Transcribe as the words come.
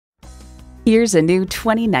Here's a new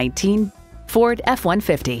 2019 Ford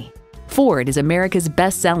F-150. Ford is America's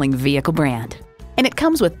best-selling vehicle brand, and it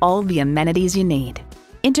comes with all the amenities you need.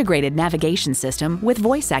 Integrated navigation system with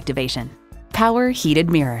voice activation, power heated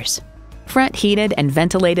mirrors, front heated and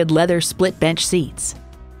ventilated leather split bench seats,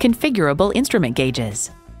 configurable instrument gauges,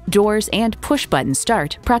 doors and push-button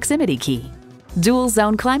start proximity key, dual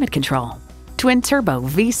zone climate control, twin turbo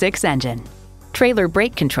V6 engine, trailer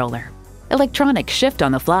brake controller, electronic shift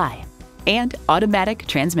on the fly, and automatic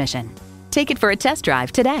transmission. Take it for a test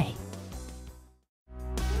drive today.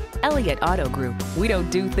 Elliott Auto Group. We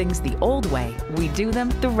don't do things the old way, we do them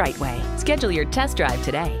the right way. Schedule your test drive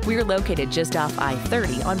today. We're located just off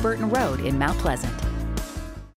I-30 on Burton Road in Mount Pleasant.